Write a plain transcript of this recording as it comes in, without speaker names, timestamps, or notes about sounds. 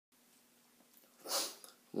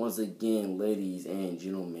Once again, ladies and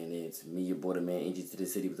gentlemen, it's me, your boy, the man, Angel to the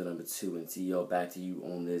city with the number 2, and see y'all back to you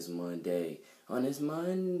on this Monday. On this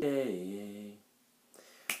Monday,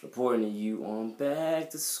 reporting to you on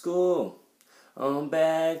back to school, on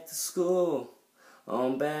back to school,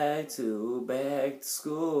 on back to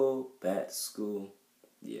school.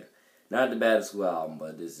 Yeah, not the Back to School album,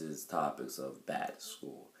 but this is topics of back to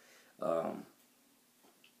school. So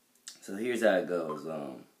here's how it goes.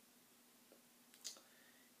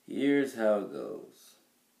 Here's how it goes.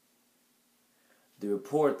 The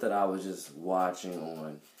report that I was just watching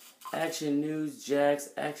on Action News Jax,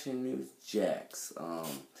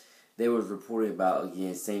 they was reporting about,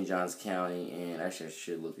 again, St. Johns County, and actually I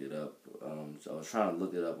should look it up. So I was trying to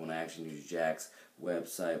look it up on Action News Jax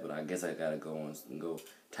website, but I guess I gotta go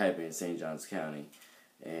type in St. Johns County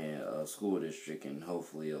and school district, and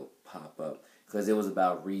hopefully it'll pop up, because it was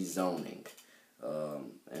about rezoning.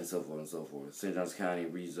 And so forth and so forth. St. Johns County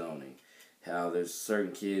rezoning. How there's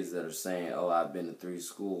certain kids that are saying, oh, I've been to 3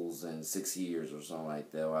 schools in 6 years or something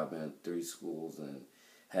like that, or I've been to 3 schools in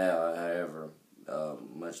however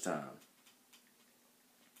much time.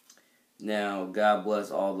 Now, God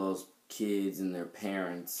bless all those kids and their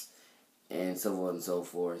parents and so forth and so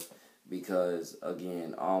forth, because,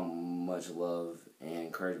 again, all much love and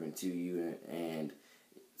encouragement to you and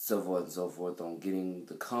so forth and so forth on getting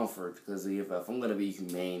the comfort, because if I'm going to be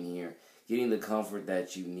humane here, getting the comfort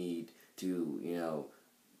that you need to,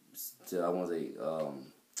 I want to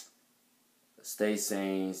say, stay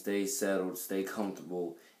sane, stay settled, stay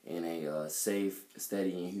comfortable in a safe,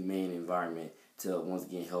 steady, and humane environment to, once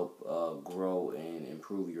again, help grow and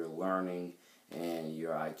improve your learning and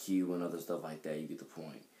your IQ and other stuff like that. You get the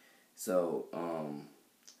point. So,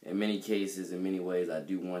 in many cases, in many ways, I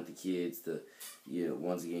do want the kids to,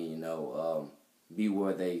 once again, be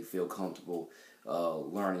where they feel comfortable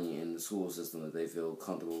learning in the school system that they feel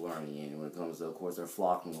comfortable learning in. When it comes to, of course, they're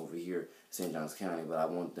flocking over here, St. Johns County, but I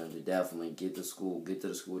want them to definitely get to the school that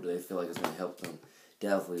they feel like it's going to help them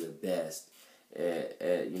definitely the best at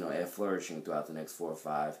flourishing throughout the next 4 or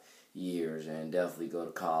 5 years, and definitely go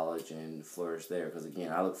to college and flourish there. Because, again,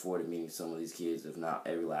 I look forward to meeting some of these kids, if not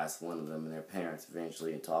every last one of them, and their parents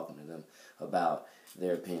eventually, and talking to them about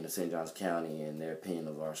their opinion of St. Johns County and their opinion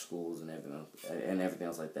of our schools and everything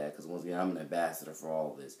else like that. Because, once again, I'm an ambassador for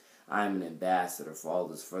all this. I'm an ambassador for all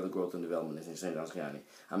this further growth and development in St. Johns County.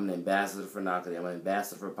 I'm an ambassador for Nocatee. I'm an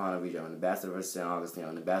ambassador for Ponte Vedra. I'm an ambassador for St. Augustine.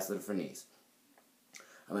 I'm an ambassador for Nice.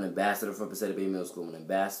 I'm an ambassador for Passaic Bay Middle School. I'm an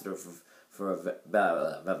ambassador for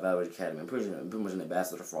Valley Academy. I'm pretty much an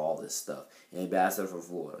ambassador for all this stuff. An ambassador for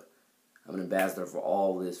Florida. I'm an ambassador for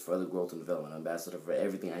all this further growth and development. An ambassador for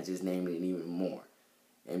everything I just named and even more.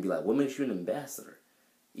 And be like, what makes you an ambassador?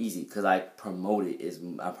 Easy, because I promote it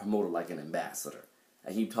like an ambassador.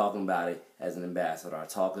 I keep talking about it as an ambassador. I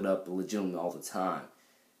talk it up legitimately all the time.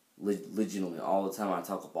 Legitimately all the time. I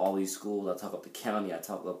talk up all these schools. I talk up the county. I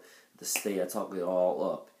talk up the state. I talk it all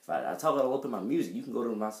up. If I talk it all up in my music. You can go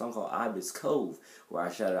to my song called Ibis Cove, where I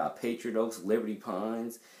shout out Patriot Oaks, Liberty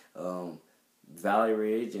Pines, Valley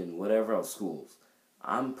Ridge, and whatever else schools.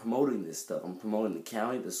 I'm promoting this stuff. I'm promoting the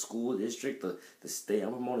county, the school district, the state.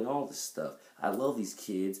 I'm promoting all this stuff. I love these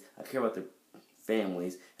kids. I care about their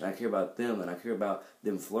families, and I care about them, and I care about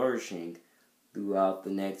them flourishing throughout the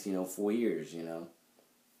next, 4 years, I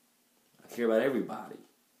care about everybody,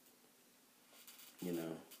 care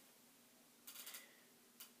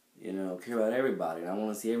about everybody. And I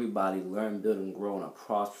want to see everybody learn, build, and grow in a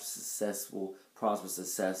prosperous, successful,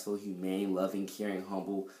 humane, loving, caring,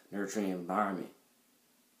 humble, nurturing environment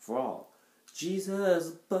for all. Jesus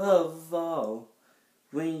above all.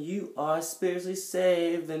 When you are spiritually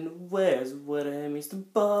saved, then where's what it means to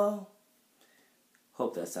ball?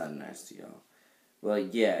 Hope that sounded nice to y'all. Well,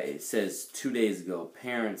 yeah, it says 2 days ago,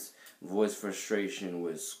 parents voiced frustration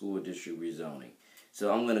with school district rezoning.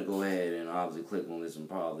 So I'm going to go ahead and obviously click on this and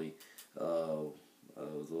probably,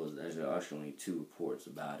 there's actually only 2 reports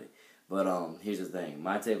about it. But here's the thing.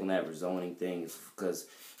 My take on that rezoning thing is because,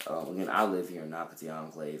 again, I live here in Nocatee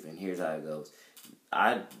Enclave, and here's how it goes.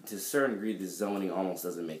 To a certain degree, this zoning almost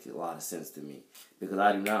doesn't make a lot of sense to me, because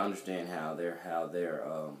I do not understand how do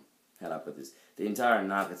I put this? The entire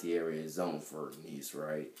Nocatee area is zoned for Nice,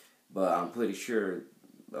 right? But I'm pretty sure,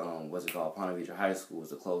 Ponte Vedra High School is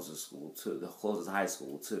the closest high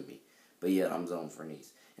school to me. But yet I'm zoned for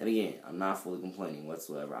Nice. And again, I'm not fully complaining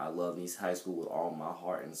whatsoever. I love Nice High School with all my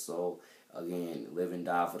heart and soul. Again, live and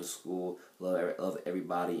die for the school. Love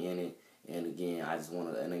everybody in it. And again, I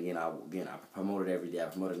promote it every day. I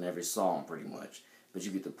promote it in every song pretty much. But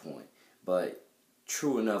you get the point. But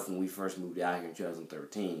true enough, when we first moved out here in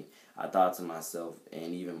 2013, I thought to myself,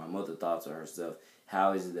 and even my mother thought to herself,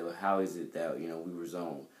 how is it that we were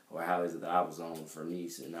zoned, or how is it that I was zoned for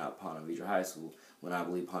Nice and not Ponte Vedra High School, when I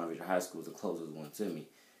believe Ponte Vedra High School is the closest one to me?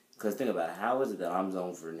 Because think about it, how is it that I'm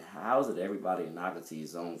zoned for? How is it that everybody in Nocatee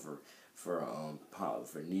is zoned for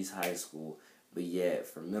Nice High School, but yet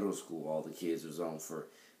for middle school all the kids are zoned for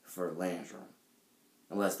Landrum,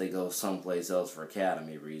 unless they go someplace else for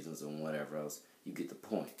academy reasons and whatever else. You get the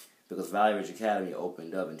point. Because Valley Ridge Academy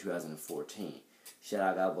opened up in 2014. Shout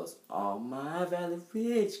out, God bless all my Valley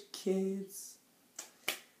Ridge kids.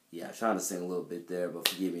 Yeah, I'm trying to sing a little bit there, but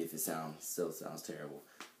forgive me if it still sounds terrible.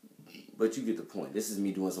 But you get the point. This is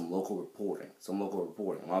me doing some local reporting. I'm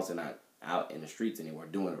also not out in the streets anywhere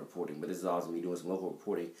doing the reporting, but this is also me doing some local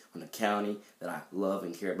reporting on the county that I love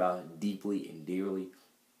and care about deeply and dearly,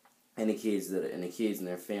 and the kids and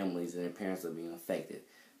their families and their parents are being affected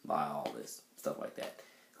by all this stuff like that.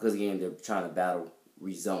 Because again, they're trying to battle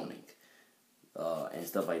rezoning and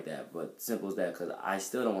stuff like that. But simple as that, because I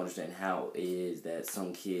still don't understand how it is that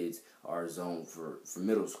some kids are zoned for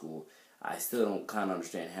middle school. I still don't kind of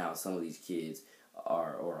understand how some of these kids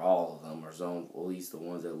are, or all of them, are zoned, or at least the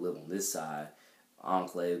ones that live on this side,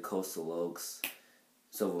 Enclave, Coastal Oaks,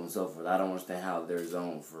 so on and so forth. I don't understand how they're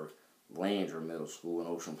zoned for Landrum Middle School and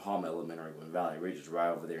Ocean Palm Elementary when Valley Ridge is right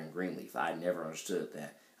over there in Greenleaf. I never understood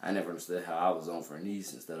that. I never understood how I was zoned for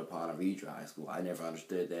Nice instead of Ponte Vedra High School. I never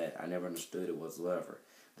understood that. I never understood it whatsoever.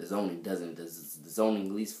 The zoning,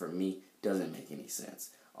 at least for me, doesn't make any sense,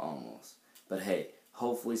 almost. But hey,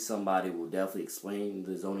 hopefully somebody will definitely explain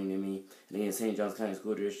the zoning to me. And again, St. Johns County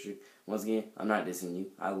School District, once again, I'm not dissing you.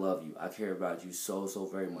 I love you. I care about you so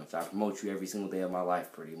very much. I promote you every single day of my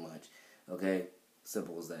life, pretty much. Okay?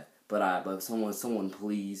 Simple as that. But someone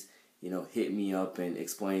please, hit me up and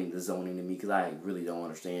explain the zoning to me, because I really don't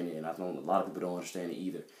understand it, and I know a lot of people don't understand it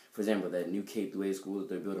either. For example, that new K through 8 school that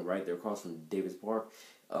they're building right there across from Davis Park,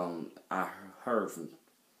 I don't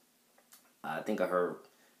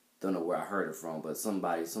know where I heard it from, but some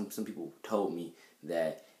people told me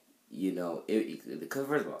that, because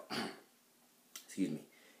first of all, excuse me,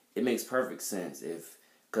 it makes perfect sense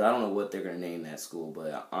because I don't know what they're going to name that school,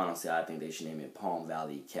 but honestly, I think they should name it Palm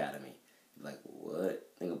Valley Academy. Like, what?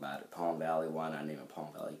 Think about it. Palm Valley, why not name it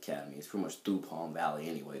Palm Valley Academy? It's pretty much through Palm Valley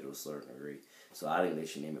anyway to a certain degree. So I think they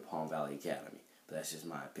should name it Palm Valley Academy. But that's just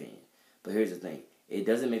my opinion. But here's the thing. It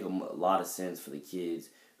doesn't make a lot of sense for the kids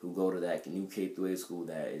who go to that new K through 8 school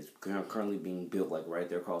that is currently being built like right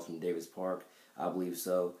there across from Davis Park. I believe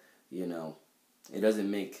so. It doesn't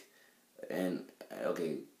make,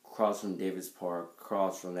 across from Davis Park,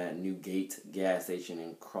 across from that new Gate gas station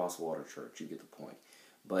and Crosswater Church. You get the point.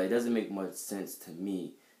 But it doesn't make much sense to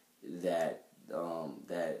me that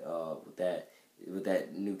with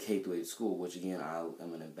that new K through 8 school, which again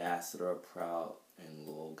I'm an ambassador, a proud and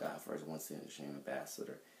loyal God first once in the shame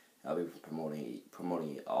ambassador. I'll be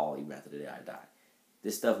promoting it all even after the day I die.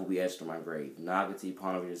 This stuff will be etched to my grave. Nocatee,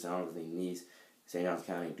 Ponte Vedra, San Jose, Nice, St. Johns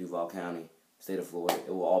County, Duval County, state of Florida.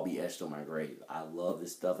 It will all be etched on my grave. I love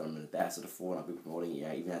this stuff, and I'm an ambassador for it, and I'll be promoting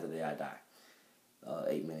it even after the day I die.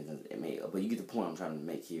 8 minutes. But you get the point I'm trying to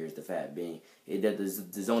make here is the fact being the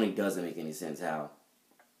zoning doesn't make any sense.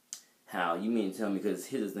 How you mean to tell me? Because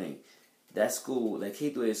here's the thing, that school, that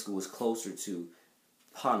K through 8 school, is closer to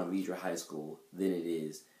Ponte Vedra High School than it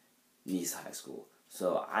is Nice High School.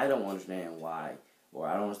 So I don't understand why, or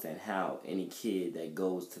I don't understand how any kid that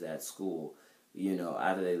goes to that school,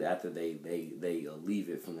 after they leave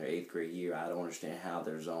it from their 8th grade year, I don't understand how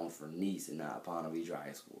they're zoned for Nice and not Ponte Vedra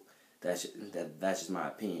High School. That's just my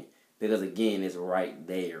opinion. Because again, it's right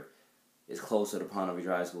there. It's closer to Ponte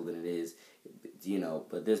Vedra High School than it is,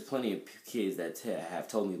 But there's plenty of kids that have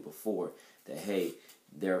told me before that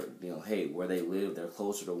they're where they live, they're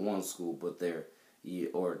closer to one school, but they're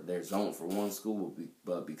zoned for one school,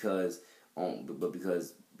 but because a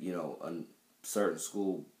certain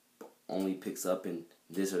school only picks up in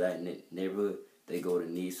this or that neighborhood, they go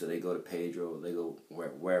to Nice or they go to Pedro, or they go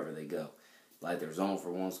wherever they go. Like, they're zoned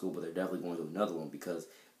for one school, but they're definitely going to another one because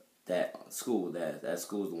that school is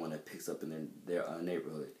the one that picks up in their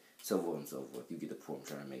neighborhood, so forth and so forth. You get the point I'm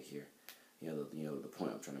trying to make here. The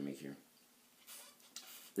point I'm trying to make here.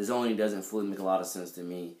 The zoning doesn't fully make a lot of sense to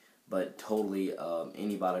me, but totally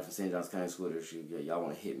anybody from St. Johns County School District, y'all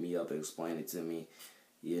want to hit me up and explain it to me.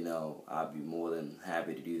 I'd be more than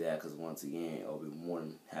happy to do that, because once again, I'll be more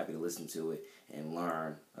than happy to listen to it and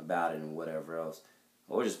learn about it and whatever else.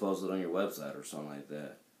 Or just post it on your website or something like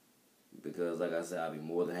that. Because, like I said, I'd be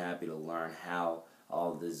more than happy to learn how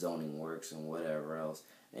all of this zoning works and whatever else.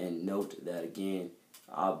 And note that, again,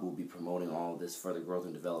 I will be promoting all this further growth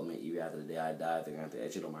and development even after the day I die. They're going to have to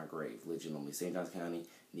etch it on my grave. Legitimately, St. Johns County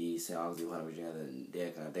needs St. Augustine, Virginia.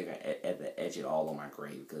 They're going to etch it all on my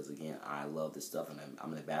grave because, again, I love this stuff and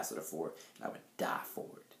I'm an ambassador for it, and I would die for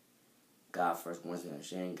it. God first, once again,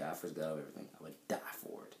 Shane, God first, God of everything. I would die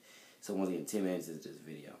for it. So once again, 10 minutes into this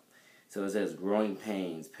video. So it says, growing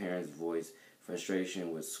pains, parents voice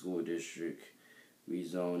frustration with school district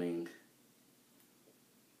rezoning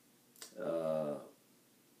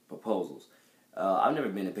proposals. I've never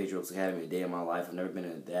been to Patriot Oaks Academy a day in my life. I've never been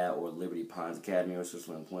to that or Liberty Pines Academy or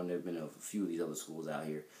Switzerland Point. I've never been to a few of these other schools out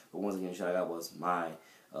here. But once again, shout out was my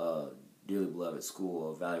dearly beloved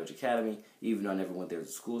school of Valley Ridge Academy. Even though I never went there as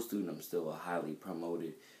a school student, I'm still a highly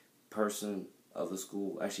promoted person of the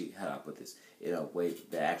school. Actually, how do I put this? In a way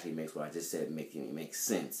that actually makes what I just said make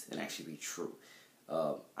sense and actually be true.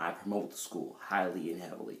 I promote the school highly and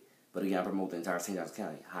heavily. But again, I promote the entire St. Johns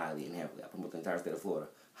County highly and heavily. I promote the entire state of Florida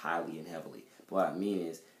highly and heavily. But what I mean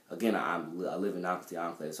is, again, I live in Knoxville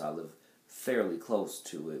Enclave, so I live fairly close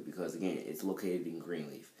to it because, again, it's located in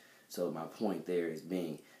Greenleaf. So my point there is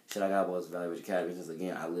being, should I got was Valley Ridge Academy, since,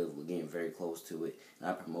 again, I live, again, very close to it, and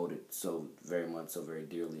I promote it so very much, so very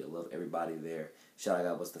dearly. I love everybody there. Shout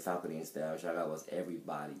out was the faculty and staff. Shout out was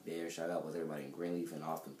everybody there. Shout out was everybody in Greenleaf and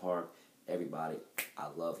Austin Park. Everybody, I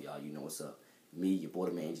love y'all. You know what's up. Me, your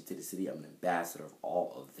border man, to the city. I'm an ambassador of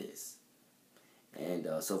all of this. And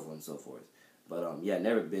so forth and so forth. But, yeah,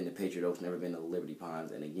 never been to Patriot Oaks, never been to Liberty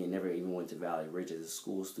Pines, and, again, never even went to Valley Ridge as a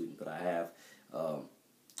school student, but I have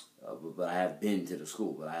been to the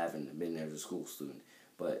school, but I haven't been there as a school student.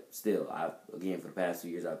 But still, again, for the past 2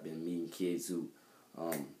 years, I've been meeting kids who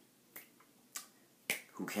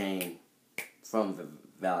came from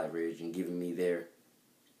Valley Ridge and giving me their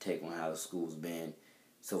take on how the school's been,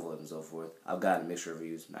 so forth and so forth. I've gotten mixed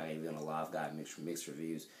reviews. Not even gonna lie, I've gotten mixed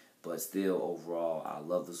reviews. But still, overall, I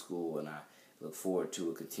love the school, and I look forward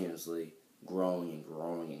to it continuously growing and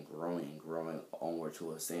growing and growing and growing onward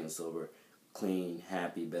to a sane and sober, clean,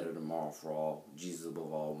 happy, better tomorrow for all. Jesus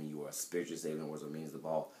above all, when you are spiritually saved in the words of means of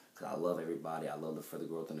all. Because I love everybody. I love the further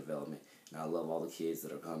growth and development. And I love all the kids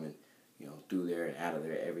that are coming, through there and out of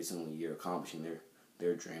there every single year, accomplishing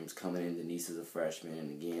their dreams, coming in. Denise as a freshman,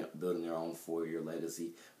 and again, building their own 4-year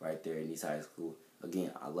legacy right there in East High School.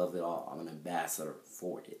 Again, I love it all. I'm an ambassador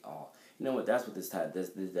for it all. You know what? That's what that's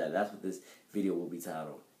what this video will be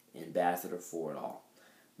titled, Ambassador for It All.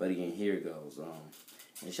 But again, here it goes.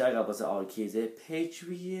 And shout out to all the kids at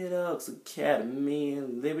Patriot Oaks Academy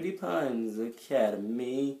and Liberty Pines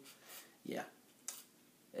Academy. Yeah.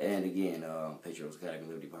 And again, Patriot Oaks Academy,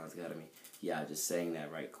 Liberty Pines Academy. Yeah, just saying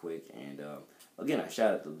that right quick. And again,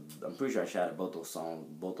 I'm pretty sure I shouted both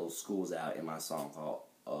those schools out in my song called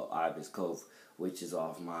Ibis Cove, which is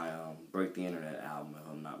off my Break the Internet album, if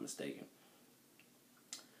I'm not mistaken.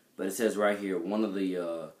 But it says right here, one of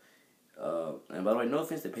the, and by the way, no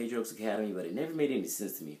offense to Patriot Oaks Academy, but it never made any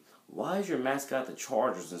sense to me. Why is your mascot the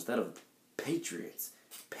Chargers instead of Patriots?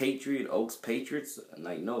 Patriot Oaks Patriots?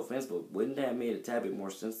 Like, no offense, but wouldn't that have made a tad bit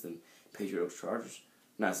more sense than Patriot Oaks Chargers?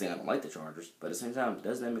 I'm not saying I don't like the Chargers, but at the same time,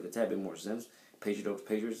 doesn't that make a tad bit more sense? Patriot Oaks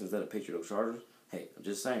Patriots instead of Patriot Oaks Chargers? Hey, I'm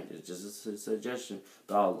just saying, it's just a suggestion.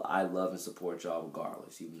 But I love and support y'all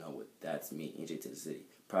regardless. You know what? That's me, NJ to the City.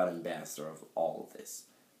 Proud ambassador of all of this.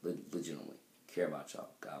 Legitimately. Care about y'all.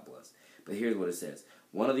 God bless. But here's what it says.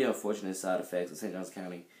 One of the unfortunate side effects of St. Johns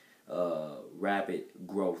County rapid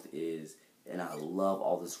growth is, and I love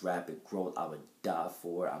all this rapid growth. I would die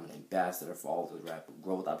for it. I'm an ambassador for all this rapid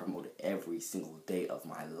growth. I promote it every single day of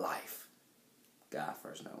my life. God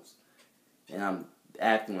first knows. And I'm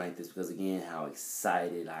acting like this because, again, how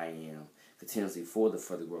excited I am continuously for the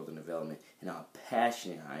further growth and development, and how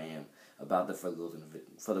passionate I am about the further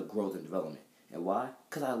growth and development. And why?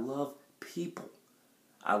 Because I love people.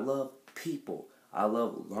 I love people. I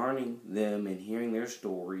love learning them and hearing their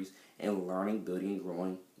stories and learning, building, and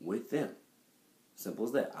growing with them. Simple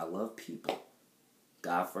as that. I love people.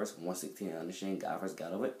 God first, 116, understand God first,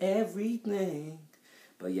 God over everything.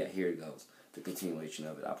 But yeah, here it goes. The continuation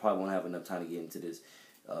of it. I probably won't have enough time to get into this.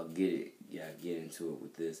 Get into it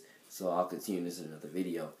with this. So I'll continue this in another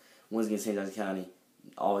video. Once again, St. Johns County,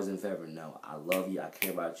 always in favor. No, I love you. I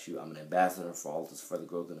care about you. I'm an ambassador for all this further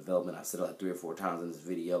growth and development. I said it like 3 or 4 times in this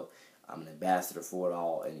video. I'm an ambassador for it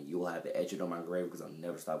all, and you will have to etch it on my grave because I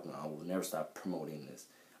will never stop promoting this.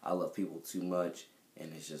 I love people too much,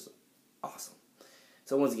 and it's just awesome.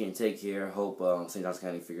 So once again, take care. Hope St. Johns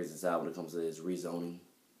County figures this out when it comes to this rezoning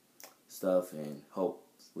stuff, and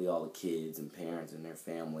hopefully all the kids and parents and their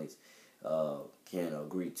families can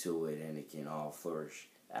agree to it, and it can all flourish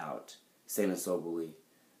out sane and soberly,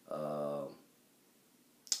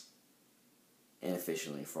 and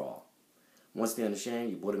efficiently for all. Once they understand,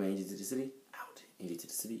 your boy the man, Easy to the City, out. Easy to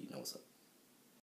the City, you know what's up.